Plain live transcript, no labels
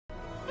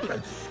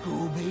Let's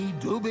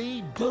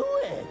Scooby-Dooby-Doo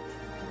it.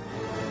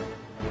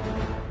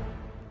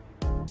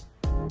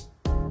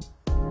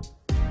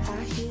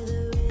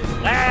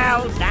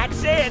 Well,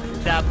 that's it.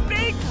 The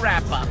big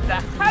wrap-up,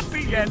 the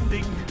happy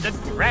ending, the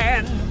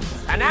grand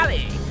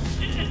finale.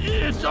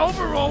 It's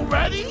over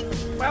already?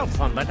 Well,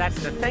 Pumbaa,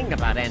 that's the thing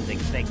about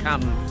endings. They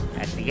come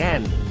at the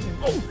end.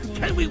 Oh,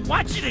 can we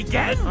watch it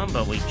again?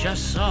 Pumbaa, we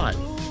just saw it.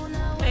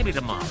 Maybe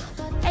tomorrow.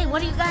 Hey,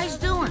 what are you guys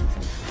doing?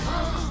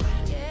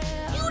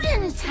 You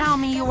didn't tell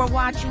me you were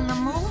watching the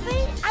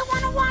movie. I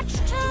want to watch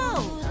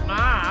too.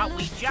 Ma,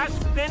 we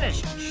just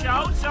finished.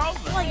 Show's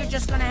over. Well, you're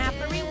just gonna have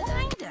to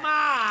rewind it.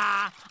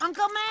 Ma!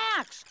 Uncle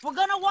Max, we're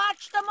gonna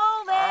watch the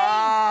movie.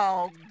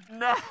 Oh,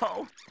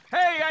 no.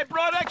 Hey, I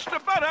brought extra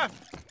butter.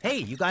 Hey,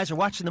 you guys are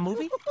watching the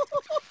movie?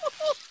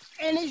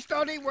 Any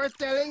story worth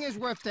telling is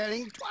worth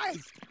telling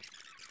twice.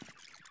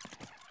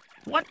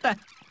 What the?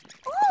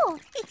 Oh,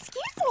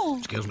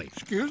 excuse me.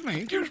 Excuse me. Excuse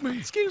me. Excuse me.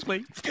 Excuse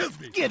me. Excuse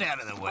me. Get out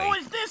of the way. Who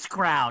is this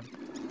crowd?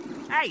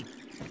 Hey,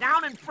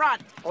 down in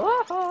front. Go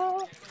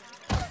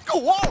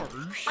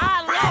orange.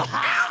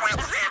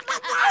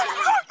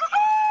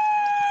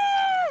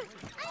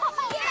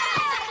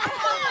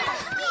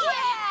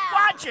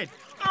 Watch it.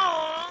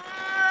 Oh.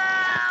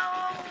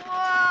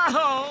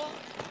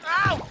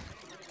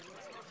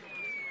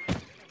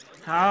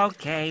 Ow.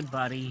 Okay,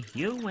 buddy,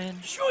 you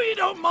win. Sure you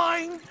don't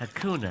mind?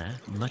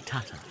 Hakuna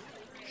Matata.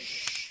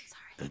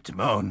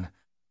 Timon,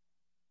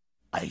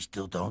 I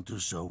still don't do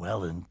so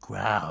well in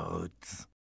crowds.